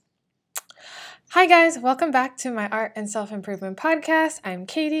Hi, guys. Welcome back to my Art and Self-Improvement podcast. I'm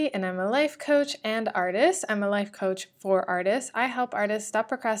Katie, and I'm a life coach and artist. I'm a life coach for artists. I help artists stop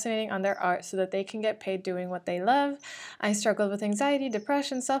procrastinating on their art so that they can get paid doing what they love. I struggled with anxiety,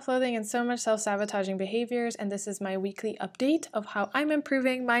 depression, self-loathing, and so much self-sabotaging behaviors, and this is my weekly update of how I'm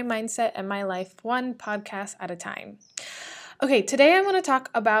improving my mindset and my life one podcast at a time. Okay, today I want to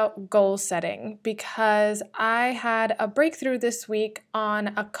talk about goal setting because I had a breakthrough this week on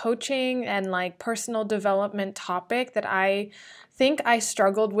a coaching and personal development topic that I think I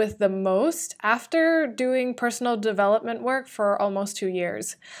struggled with the most after doing personal development work for almost 2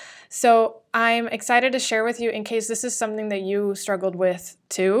 years. So I'm excited to share with you in case this is something that you struggled with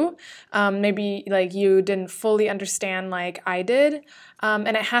too. Maybe you didn't fully understand like I did, and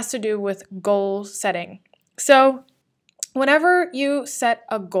it has to do with goal setting. So whenever you set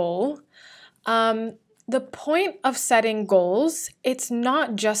a goal, the point of setting goals, it's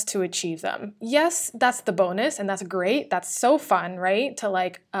not just to achieve them. Yes, that's the bonus and that's great. That's so fun, right?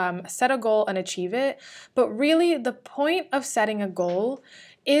 To set a goal and achieve it. But really, the point of setting a goal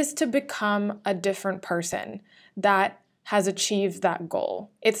is to become a different person that has achieved that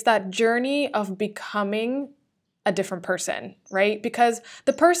goal. It's that journey of becoming a different person, right? Because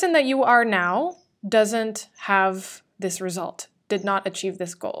the person that you are now doesn't have this result, did not achieve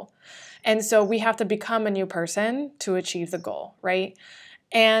this goal. And so we have to become a new person to achieve the goal, right?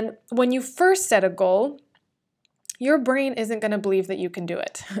 And when you first set a goal, your brain isn't going to believe that you can do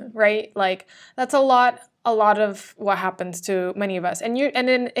it, right? That's a lot of what happens to many of us. And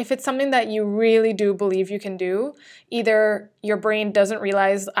then if it's something that you really do believe you can do, either your brain doesn't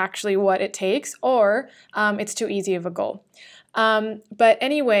realize actually what it takes, or it's too easy of a goal. But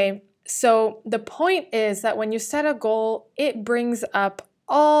anyway, so the point is that when you set a goal, it brings up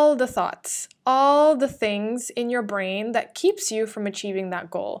all the thoughts, all the things in your brain that keeps you from achieving that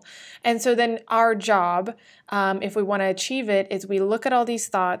goal. And so then our job, if we want to achieve it, is we look at all these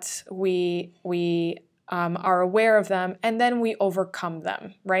thoughts, we are aware of them, and then we overcome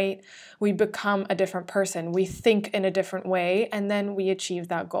them, right? We become a different person. We think in a different way, and then we achieve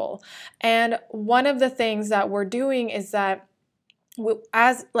that goal. And one of the things that we're doing is that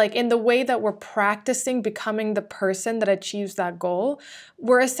in the way that we're practicing becoming the person that achieves that goal,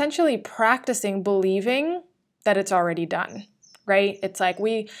 we're essentially practicing believing that it's already done, right? It's like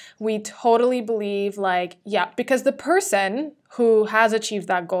we totally believe because the person who has achieved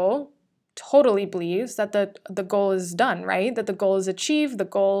that goal totally believes that the goal is done, right? That the goal is achieved, the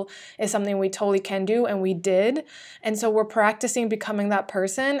goal is something we totally can do, and we did. And so we're practicing becoming that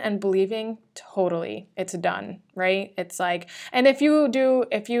person and believing totally it's done, right? It's and if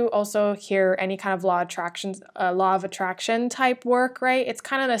you also hear any kind of law of attraction type work, right? It's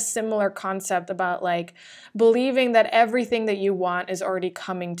kind of a similar concept about believing that everything that you want is already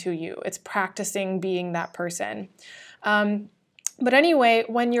coming to you. It's practicing being that person. But anyway,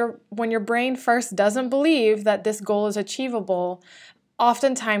 when your brain first doesn't believe that this goal is achievable,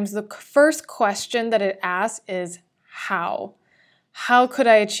 oftentimes the first question that it asks is how? How could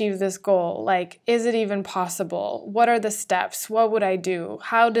I achieve this goal? Is it even possible? What are the steps? What would I do?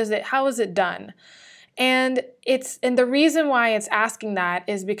 How is it done? And the reason why it's asking that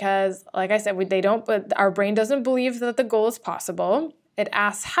is because, like I said, but our brain doesn't believe that the goal is possible. It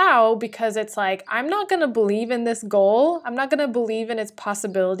asks how because it's I'm not going to believe in this goal. I'm not going to believe in its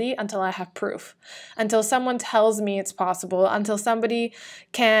possibility until I have proof, until someone tells me it's possible, until somebody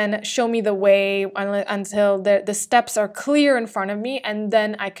can show me the way, until the steps are clear in front of me, and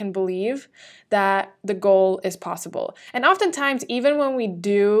then I can believe that the goal is possible. And oftentimes, even when we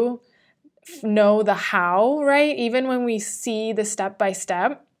do know the how, right? Even when we see the step by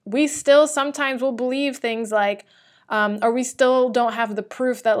step, we still sometimes will believe things or we still don't have the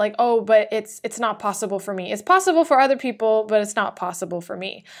proof that but it's not possible for me. It's possible for other people, but it's not possible for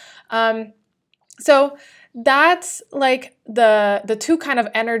me. So that's the two kind of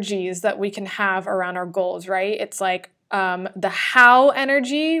energies that we can have around our goals, right? It's the how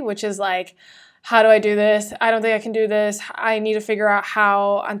energy, which is how do I do this? I don't think I can do this. I need to figure out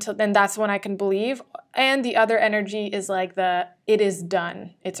how until then that's when I can believe. And the other energy is it is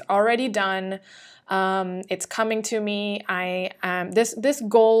done. It's already done. It's coming to me. This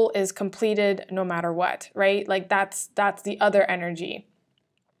goal is completed no matter what, right? That's the other energy.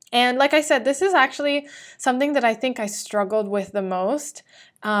 And like I said, this is actually something that I think I struggled with the most.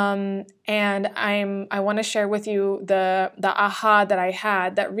 And I want to share with you the aha that I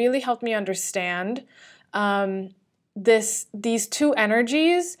had that really helped me understand these two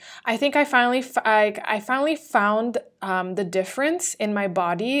energies, I think I finally found the difference in my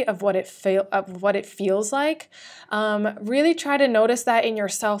body of what it feels like. Really try to notice that in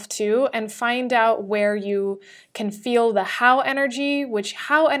yourself too, and find out where you can feel the how energy, which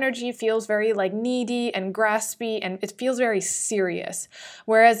how energy feels very like needy and graspy, and it feels very serious,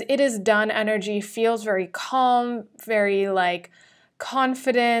 whereas it is done energy feels very calm, very like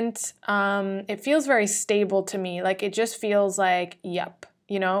confident. It feels very stable to me. Like it just feels like, yep,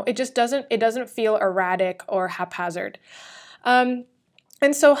 it doesn't feel erratic or haphazard. And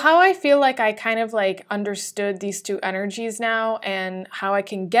so how I feel like I kind of like understood these two energies now, and how I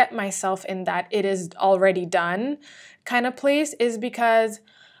can get myself in that it is already done kind of place, is because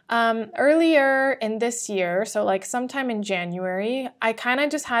earlier in this year, so like sometime in January, I kind of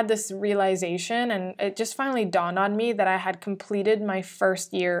just had this realization, and it just finally dawned on me that I had completed my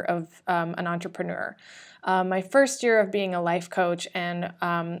first year of an entrepreneur. My first year of being a life coach and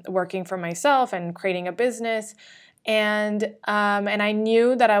working for myself and creating a business. And I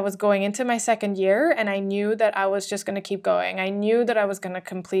knew that I was going into my second year, and I knew that I was just going to keep going. I knew that I was going to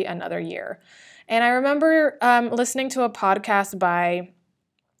complete another year. And I remember listening to a podcast by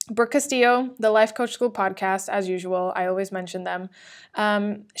Brooke Castillo, the Life Coach School podcast, as usual. I always mention them.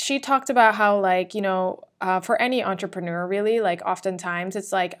 She talked about how, like, for any entrepreneur, really, like, oftentimes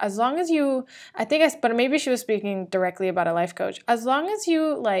it's like, as long as you, but maybe she was speaking directly about a life coach. As long as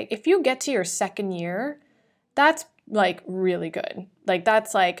you, like, if you get to your second year, that's like really good. Like,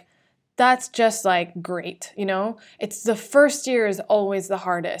 that's just like great, It's the first year is always the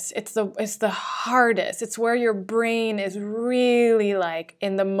hardest. It's the hardest. It's where your brain is really like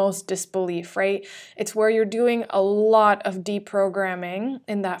in the most disbelief, right? It's where you're doing a lot of deprogramming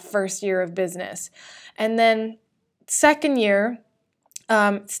in that first year of business. And then second year,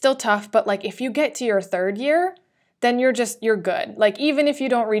 still tough, but like if you get to your third year, then you're good. Like even if you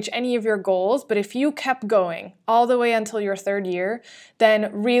don't reach any of your goals, but if you kept going all the way until your third year, then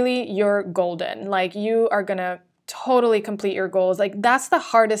really you're golden. Like you are gonna totally complete your goals. Like that's the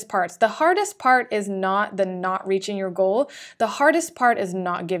hardest parts. The hardest part is not reaching your goal. The hardest part is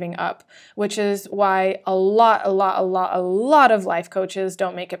not giving up, which is why a lot of life coaches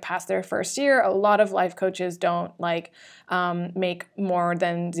don't make it past their first year. A lot of life coaches don't make more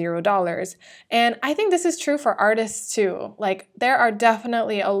than $0. And I think this is true for artists too. Like there are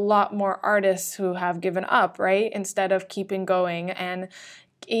definitely a lot more artists who have given up, right? Instead of keeping going, and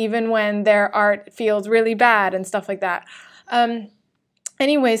even when their art feels really bad and stuff like that.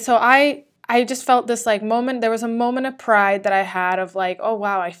 Anyway, so I just felt this like moment, there was a moment of pride that I had of like, oh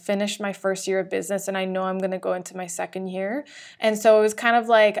wow, I finished my first year of business and I know I'm going to go into my second year. And so it was kind of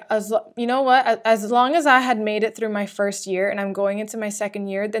like, as long as I had made it through my first year and I'm going into my second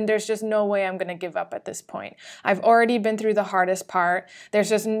year, then there's just no way I'm going to give up at this point. I've already been through the hardest part. There's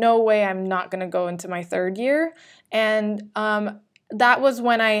just no way I'm not going to go into my third year. And that was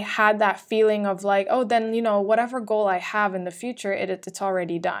when I had that feeling of like, oh, then, whatever goal I have in the future, it's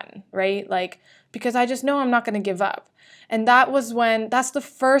already done, right? Like, because I just know I'm not going to give up. And that's the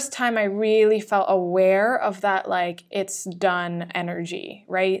first time I really felt aware of that, like, it's done energy,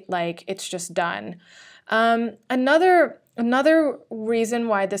 right? Like, it's just done. Another reason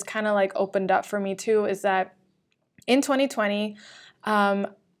why this kind of like opened up for me too is that in 2020,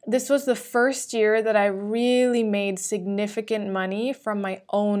 this was the first year that I really made significant money from my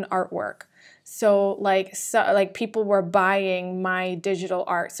own artwork. So people were buying my digital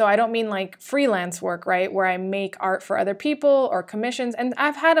art. So I don't mean like freelance work, right? Where I make art for other people or commissions. And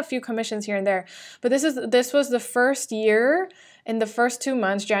I've had a few commissions here and there, but this was the first year in the first 2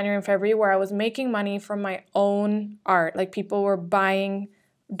 months, January and February, where I was making money from my own art. Like people were buying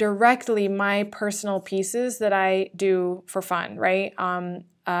directly my personal pieces that I do for fun, right?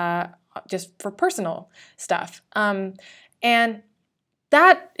 Just for personal stuff. And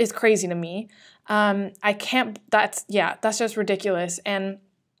that is crazy to me. That's just ridiculous. And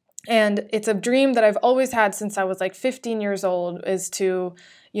it's a dream that I've always had since I was like 15 years old, is to,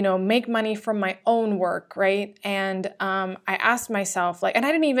 make money from my own work, right? And I asked myself, like, and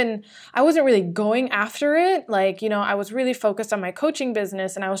I wasn't really going after it. Like, I was really focused on my coaching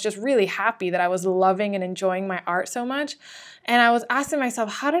business, and I was just really happy that I was loving and enjoying my art so much. And I was asking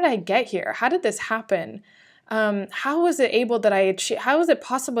myself, how did I get here? How did this happen? how was it able that I achieve, how was it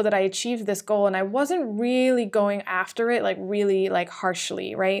possible that I achieved this goal? And I wasn't really going after it, like really like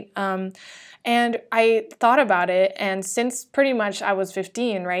harshly, right? And I thought about it, and since pretty much I was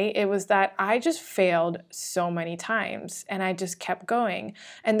 15, right, it was that I just failed so many times and I just kept going.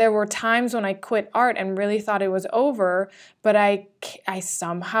 And there were times when I quit art and really thought it was over, but I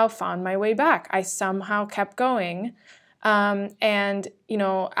somehow found my way back. I somehow kept going. And,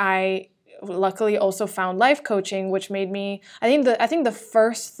 I luckily also found life coaching, which made me, I think the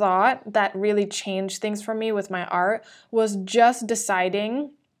first thought that really changed things for me with my art was just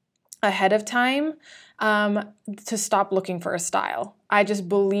deciding ahead of time to stop looking for a style. I just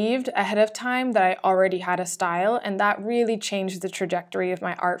believed ahead of time that I already had a style, and that really changed the trajectory of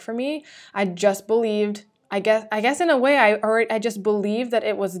my art for me. I just believed, I guess in a way I just believed that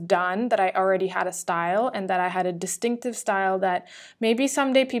it was done, that I already had a style and that I had a distinctive style that maybe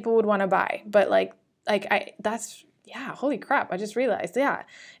someday people would want to buy. But holy crap, I just realized,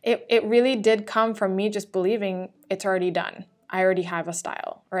 it really did come from me just believing it's already done. I already have a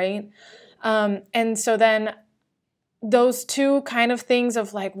style, right? And so then those two kind of things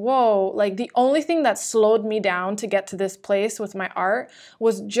of like, whoa, like the only thing that slowed me down to get to this place with my art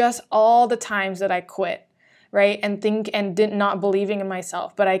was just all the times that I quit, right? And did not believing in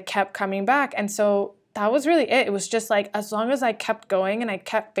myself, but I kept coming back. And so that was really it. It was just like, as long as I kept going and I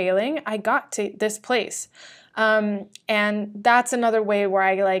kept failing, I got to this place. And that's another way where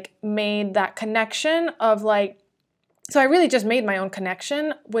I like made that connection of like, so I really just made my own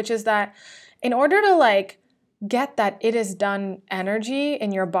connection, which is that in order to like get that it is done energy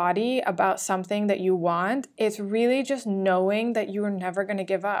in your body about something that you want, it's really just knowing that you are never going to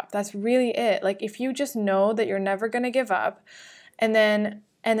give up. That's really it. Like if you just know that you're never going to give up, and then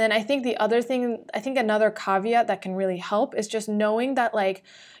I think another caveat that can really help is just knowing that like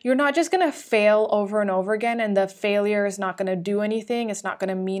you're not just going to fail over and over again, and the failure is not going to do anything. It's not going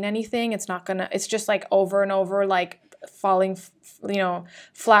to mean anything. It's just like over and over, like falling,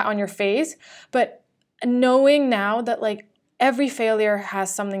 flat on your face. But knowing now that like every failure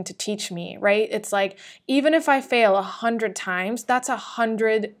has something to teach me, right? It's like, even if I fail 100 times, that's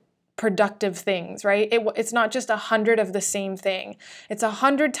 100 productive things, right? It's not just 100 of the same thing. It's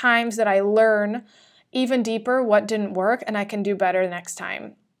 100 times that I learn even deeper what didn't work and I can do better next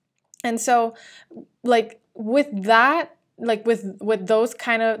time. And so like with that, like with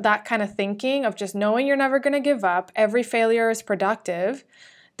that kind of thinking of just knowing you're never going to give up, every failure is productive,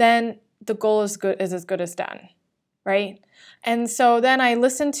 then the goal is as good as done, right? And so then I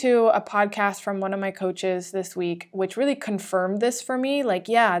listened to a podcast from one of my coaches this week, which really confirmed this for me. Like,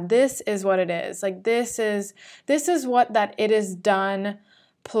 yeah, this is what it is. Like, this is what that it is done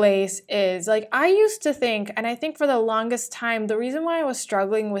place is. Like, I used to think, and I think for the longest time, the reason why I was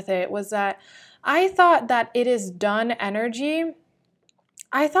struggling with it was that I thought that it is done energy.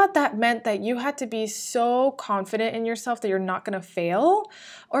 I thought that meant that you had to be so confident in yourself that you're not going to fail,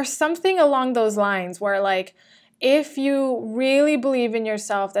 or something along those lines, where like, if you really believe in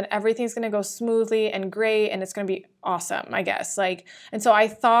yourself, then everything's going to go smoothly and great and it's going to be awesome, I guess. Like, and so I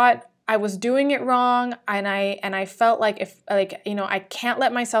thought I was doing it wrong, and I felt like I can't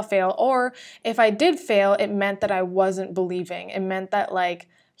let myself fail, or if I did fail, it meant that I wasn't believing. It meant that like,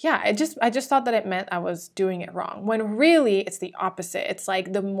 yeah, I just thought that it meant I was doing it wrong, when really it's the opposite. It's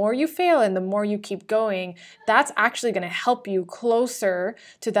like the more you fail and the more you keep going, that's actually going to help you closer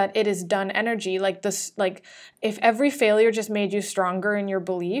to that it is done energy. Like this, like if every failure just made you stronger in your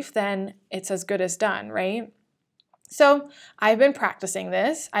belief, then it's as good as done, right? So I've been practicing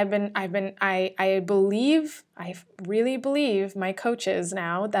this. I really believe my coaches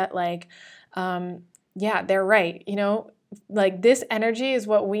now that like, they're right. Like this energy is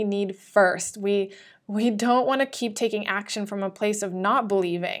what we need first. We don't want to keep taking action from a place of not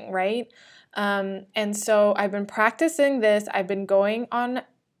believing, right? And so I've been practicing this. I've been going on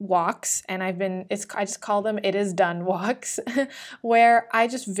walks, and I just call them it is done walks, where I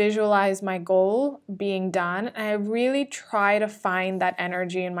just visualize my goal being done, and I really try to find that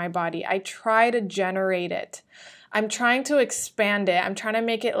energy in my body. I try to generate it. I'm trying to expand it. I'm trying to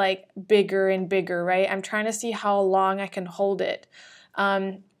make it like bigger and bigger, right? I'm trying to see how long I can hold it.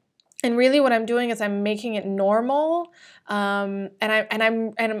 And really what I'm doing is I'm making it normal. I'm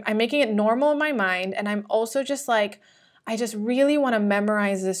making it normal in my mind. And I'm also just like, I just really want to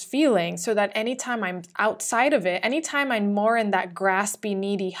memorize this feeling so that anytime I'm outside of it, anytime I'm more in that graspy,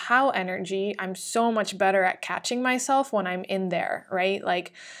 needy how energy, I'm so much better at catching myself when I'm in there, right?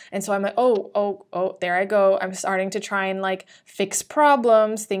 Like, and so I'm like, oh, there I go. I'm starting to try and like fix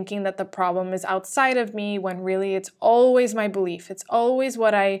problems, thinking that the problem is outside of me when really it's always my belief. It's always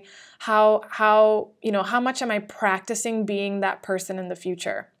how much am I practicing being that person in the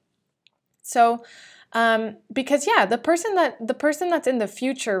future? So, because yeah, the person that's in the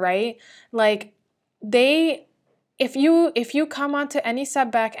future, right? Like if you come onto any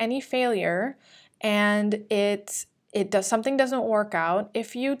setback, any failure, and something doesn't work out,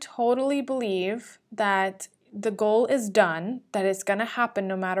 if you totally believe that the goal is done, that it's gonna happen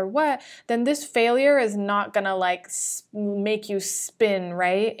no matter what, then this failure is not gonna like make you spin,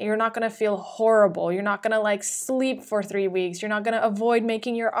 right? You're not gonna feel horrible. You're not gonna like sleep for 3 weeks. You're not gonna avoid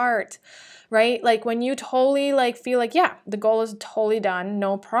making your art, right? Like when you totally like feel like, yeah, the goal is totally done,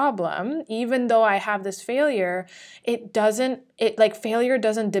 no problem. Even though I have this failure, failure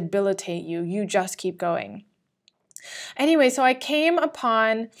doesn't debilitate you. You just keep going. Anyway, so I came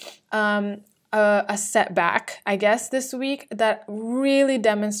upon a setback, I guess, this week that really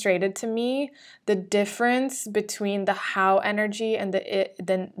demonstrated to me the difference between the how energy and the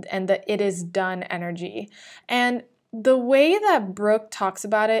it is done energy. And the way that Brooke talks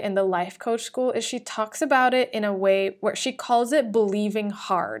about it in the life coach school is she talks about it in a way where she calls it believing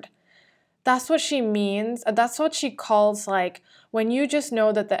hard. That's what she means. That's what she calls like when you just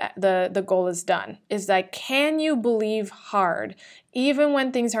know that the goal is done. Is like, can you believe hard even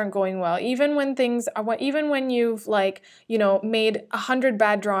when things aren't going well, even when you've like, made 100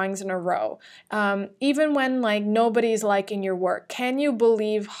 bad drawings in a row, even when like nobody's liking your work? Can you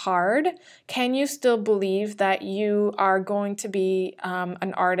believe hard? Can you still believe that you are going to be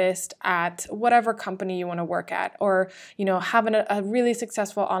an artist at whatever company you want to work at, or having a really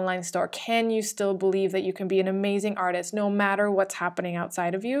successful online store? Can you still believe that you can be an amazing artist no matter what's happening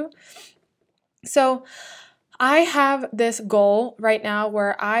outside of you? So I have this goal right now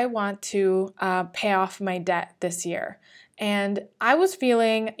where I want to pay off my debt this year. And I was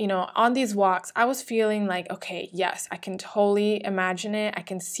feeling, on these walks, I was feeling like, okay, yes, I can totally imagine it. I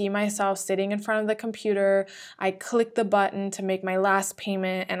can see myself sitting in front of the computer. I click the button to make my last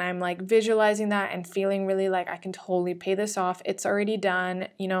payment, and I'm like visualizing that and feeling really like I can totally pay this off. It's already done,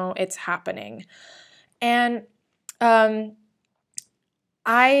 it's happening. And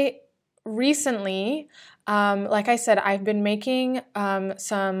I recently, like I said, I've been making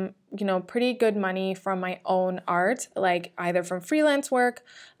some, pretty good money from my own art, like either from freelance work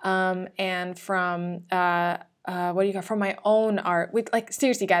and from from my own art. With like,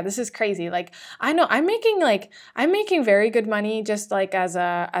 seriously, guys, this is crazy. Like, I know I'm making very good money just like as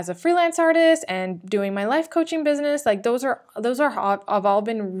a freelance artist and doing my life coaching business. Like those have all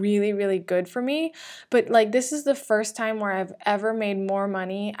been really, really good for me. But like this is the first time where I've ever made more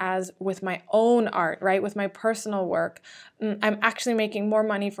money as with my own art, right? With my personal work. I'm actually making more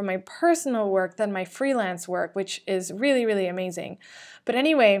money from my personal work than my freelance work, which is really, really amazing. But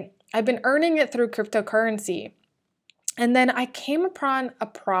anyway, I've been earning it through cryptocurrency. And then I came upon a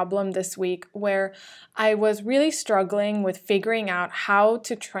problem this week where I was really struggling with figuring out how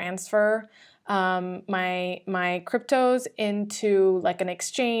to transfer my cryptos into like an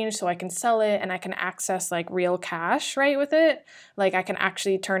exchange so I can sell it and I can access like real cash, right, with it. Like I can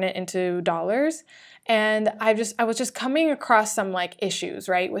actually turn it into dollars. And I was just coming across some like issues,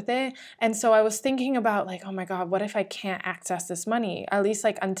 right, with it. And so I was thinking about like, oh my God, what if I can't access this money? At least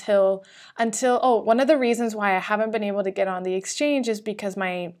like until one of the reasons why I haven't been able to get on the exchange is because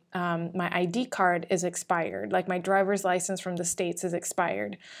my ID card is expired. Like my driver's license from the States is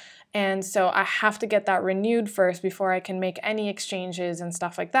expired. And so I have to get that renewed first before I can make any exchanges and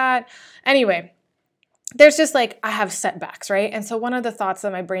stuff like that. Anyway, there's just like, I have setbacks, right? And so one of the thoughts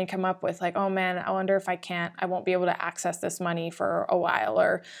that my brain came up with, like, oh man, I wonder if I won't be able to access this money for a while,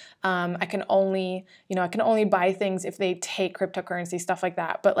 or I can only buy things if they take cryptocurrency, stuff like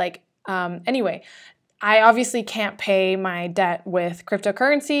that. But like, anyway, I obviously can't pay my debt with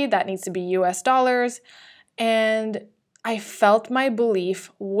cryptocurrency. That needs to be US dollars. And I felt my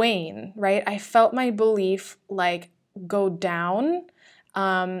belief wane, right? I felt my belief like go down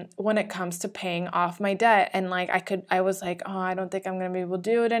when it comes to paying off my debt. And like I was like, oh, I don't think I'm gonna be able to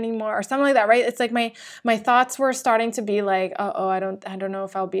do it anymore, or something like that, right? It's like my thoughts were starting to be like, I don't know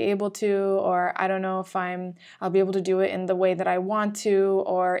if I'll be able to, or I don't know if I'll be able to do it in the way that I want to,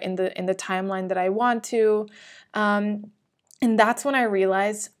 or in the timeline that I want to. And that's when I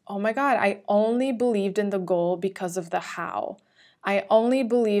realized, oh my God, I only believed in the goal because of the how. I only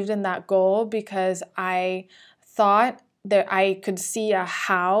believed in that goal because I thought I could see a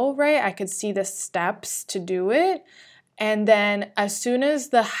how, right? I could see the steps to do it. And then as soon as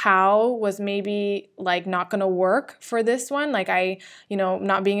the how was maybe like not going to work for this one, like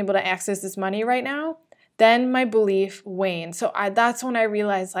not being able to access this money right now, then my belief waned. So that's when I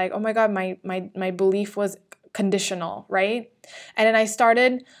realized like, oh my God, my belief was conditional, right? And then I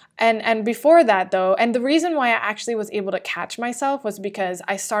started, and before that though, and the reason why I actually was able to catch myself was because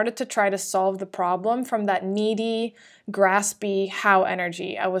I started to try to solve the problem from that needy, graspy how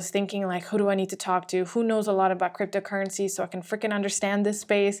energy. I was thinking like, who do I need to talk to? Who knows a lot about cryptocurrency so I can freaking understand this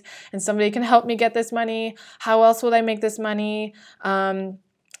space and somebody can help me get this money? How else would I make this money?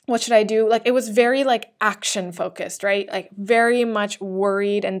 What should I do? Like, it was very like action focused, right? Like very much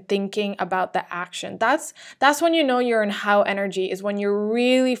worried and thinking about the action. That's when you know you're in how energy, is when you're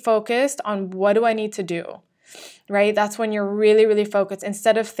really focused on what do I need to do, right? That's when you're really, really focused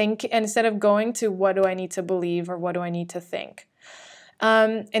instead of going to what do I need to believe or what do I need to think.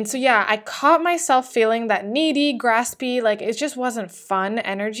 And so, yeah, I caught myself feeling that needy, graspy, like it just wasn't fun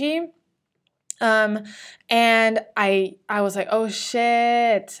energy. And I was like, oh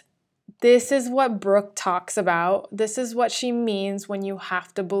shit, this is what Brooke talks about. This is what she means when you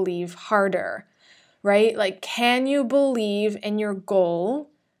have to believe harder, right? Like, can you believe in your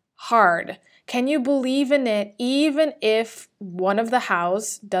goal hard? Can you believe in it even if one of the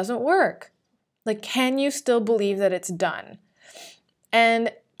hows doesn't work? Like, can you still believe that it's done?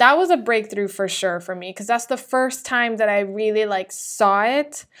 And that was a breakthrough for sure for me, because that's the first time that I really like saw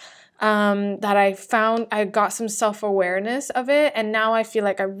it. That I got some self-awareness of it. And now I feel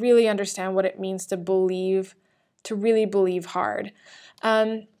like I really understand what it means to really believe hard.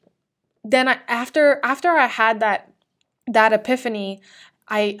 Then after I had that epiphany,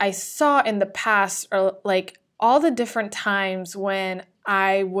 I saw in the past, or like all the different times when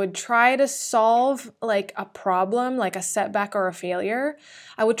I would try to solve like a problem, like a setback or a failure.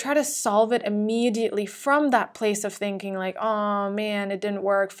 I would try to solve it immediately from that place of thinking like, oh man, it didn't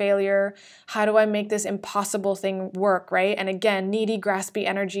work, failure. How do I make this impossible thing work, right? And again, needy, graspy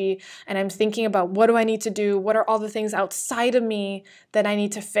energy. And I'm thinking about what do I need to do? What are all the things outside of me that I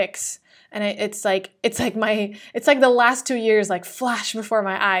need to fix? And it's like the last 2 years like flash before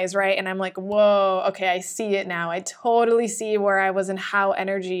my eyes, right? And I'm like, whoa, okay, I see it now. I totally see where I was in how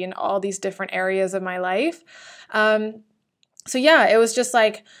energy in all these different areas of my life. So yeah, it was just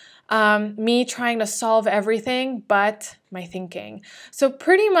like me trying to solve everything but my thinking. So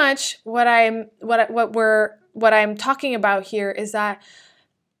pretty much what I'm talking about here is that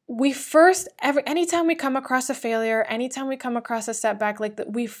anytime we come across a failure, anytime we come across a setback like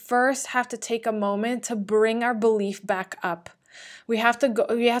that, we first have to take a moment to bring our belief back up. We have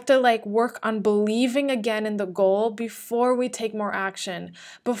to like work on believing again in the goal before we take more action,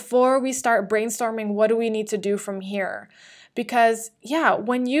 before we start brainstorming what do we need to do from here. Because yeah,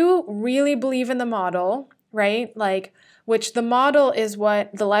 when you really believe in the model, right? Like, which the model is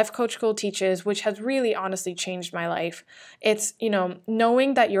what the Life Coach School teaches, which has really honestly changed my life. It's,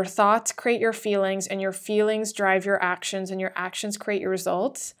 knowing that your thoughts create your feelings and your feelings drive your actions and your actions create your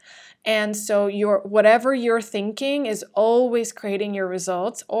results. And so whatever you're thinking is always creating your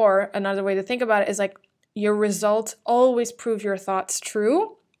results. Or another way to think about it is like your results always prove your thoughts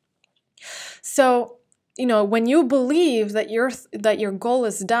true. So, when you believe that your goal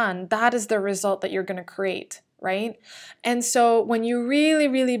is done, that is the result that you're going to create, right? And so when you really,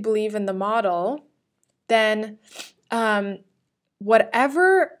 really believe in the model, then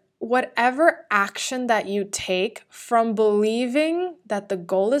whatever action that you take from believing that the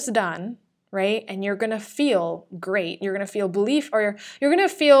goal is done, right? And you're going to feel great. You're going to feel belief, or you're going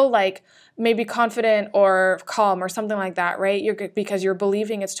to feel like maybe confident or calm or something like that, right? Because you're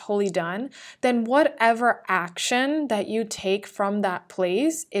believing it's totally done. Then whatever action that you take from that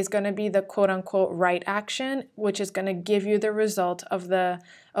place is going to be the quote unquote right action, which is going to give you the result of the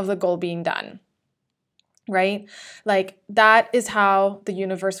goal being done. Right? Like that is how the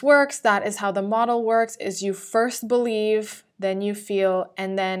universe works. That is how the model works, is you first believe, then you feel,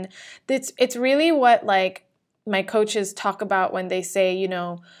 and then it's really what like my coaches talk about when they say,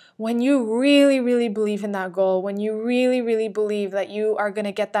 when you really, really believe in that goal, when you really, really believe that you are going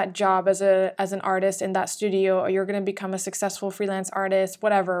to get that job as an artist in that studio, or you're going to become a successful freelance artist,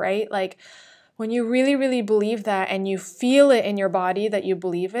 whatever, right? Like when you really, really believe that and you feel it in your body that you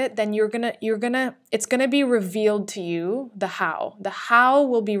believe it, then it's gonna be revealed to you the how. The how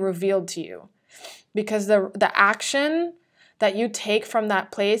will be revealed to you, because the action that you take from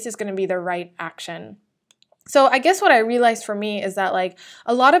that place is gonna be the right action. So I guess what I realized for me is that like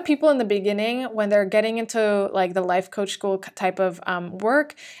a lot of people in the beginning, when they're getting into like the Life Coach School type of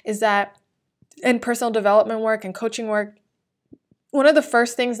work, is that and personal development work and coaching work, one of the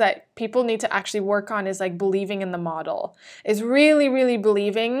first things that people need to actually work on is like believing in the model, is really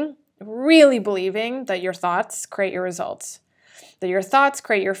believing that your thoughts create your results, that your thoughts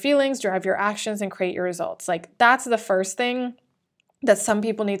create your feelings, drive your actions, and create your results. Like that's the first thing that some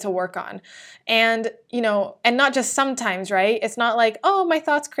people need to work on. And, and not just sometimes, right? It's not like, oh, my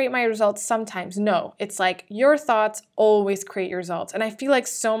thoughts create my results sometimes. No, it's like your thoughts always create your results. And I feel like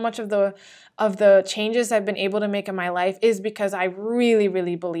so much of the changes I've been able to make in my life is because I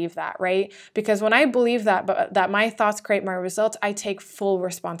really believe that, right? Because when I believe that my thoughts create my results, I take full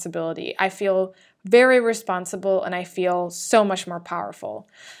responsibility. I feel very responsible and I feel so much more powerful.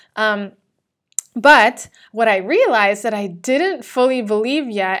 But what I realized that I didn't fully believe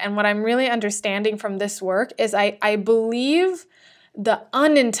yet, and what I'm really understanding from this work, is I believe the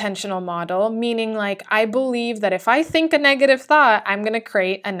unintentional model, meaning like I believe that if I think a negative thought, I'm going to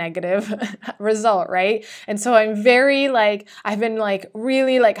create a negative result, right? And so I've been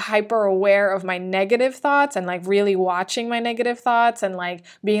really hyper aware of my negative thoughts and like really watching my negative thoughts and like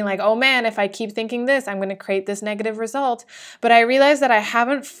being like, oh man, if I keep thinking this, I'm going to create this negative result. But I realized that I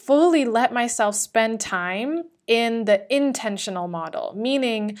haven't fully let myself spend time in the intentional model,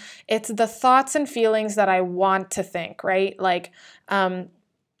 meaning it's the thoughts and feelings that I want to think, right?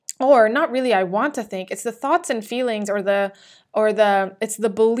 Or not really I want to think, it's the thoughts and feelings it's the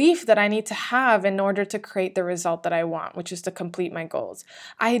belief that I need to have in order to create the result that I want, which is to complete my goals.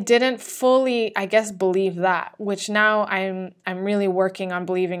 I didn't fully, I guess, believe that, which now I'm really working on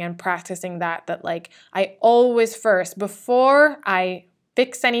believing and practicing that like I always first, before I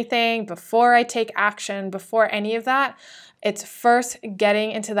fix anything, before I take action, before any of that, it's first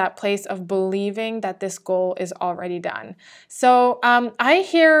getting into that place of believing that this goal is already done. So I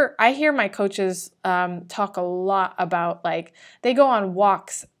hear my coaches talk a lot about like they go on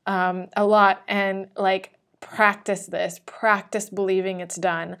walks a lot and like practice believing it's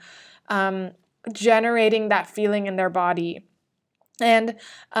done, generating that feeling in their body. And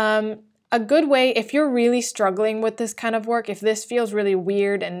a good way, if you're really struggling with this kind of work, if this feels really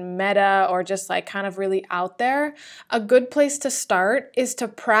weird and meta or just like kind of really out there, a good place to start is to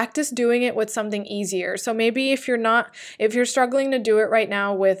practice doing it with something easier. So maybe if you're struggling to do it right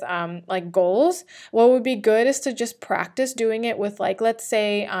now with like goals, what would be good is to just practice doing it with like, let's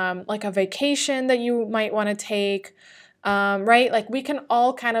say like a vacation that you might want to take, right? Like we can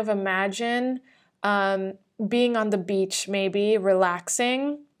all kind of imagine being on the beach, maybe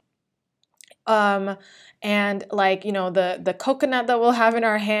relaxing, and like, the coconut that we'll have in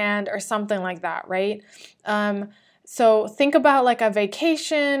our hand or something like that, right? So think about like a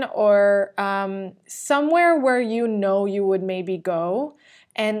vacation or somewhere where you would maybe go,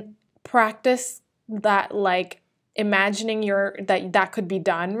 and practice that, like imagining that could be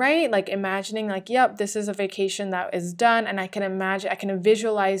done, right? Like imagining like, yep, this is a vacation that is done, and I can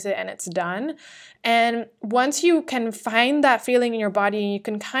visualize it and it's done. And once you can find that feeling in your body, you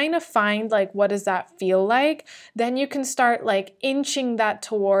can kind of find like, what does that feel like? Then you can start like inching that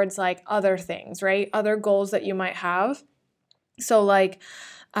towards like other things, right? Other goals that you might have. So like,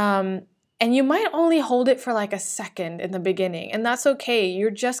 and you might only hold it for like a second in the beginning, and that's okay.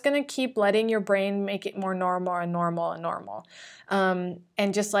 You're just going to keep letting your brain make it more normal and normal and normal. And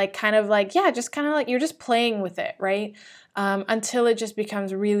just like kind of like you're just playing with it, right? Until it just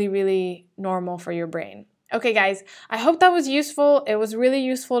becomes really, really normal for your brain. Okay, guys, I hope that was useful. It was really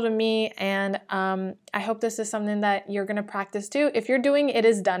useful to me, and I hope this is something that you're going to practice too. If you're doing It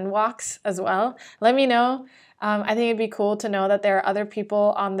Is Done walks as well, let me know. I think it'd be cool to know that there are other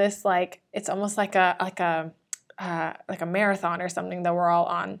people on this, like it's almost like a marathon or something that we're all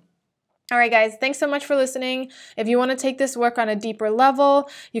on. All right, guys, thanks so much for listening. If you want to take this work on a deeper level,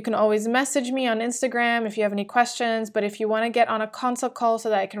 you can always message me on Instagram if you have any questions. But if you want to get on a consult call so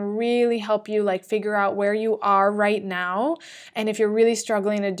that I can really help you like figure out where you are right now, and if you're really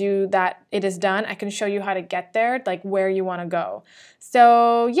struggling to do that, It Is Done, I can show you how to get there, like where you want to go.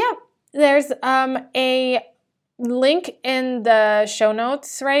 So yeah, there's a link in the show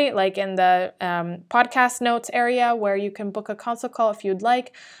notes, right? Like in the podcast notes area where you can book a consult call if you'd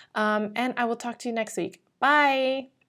like. And I will talk to you next week. Bye.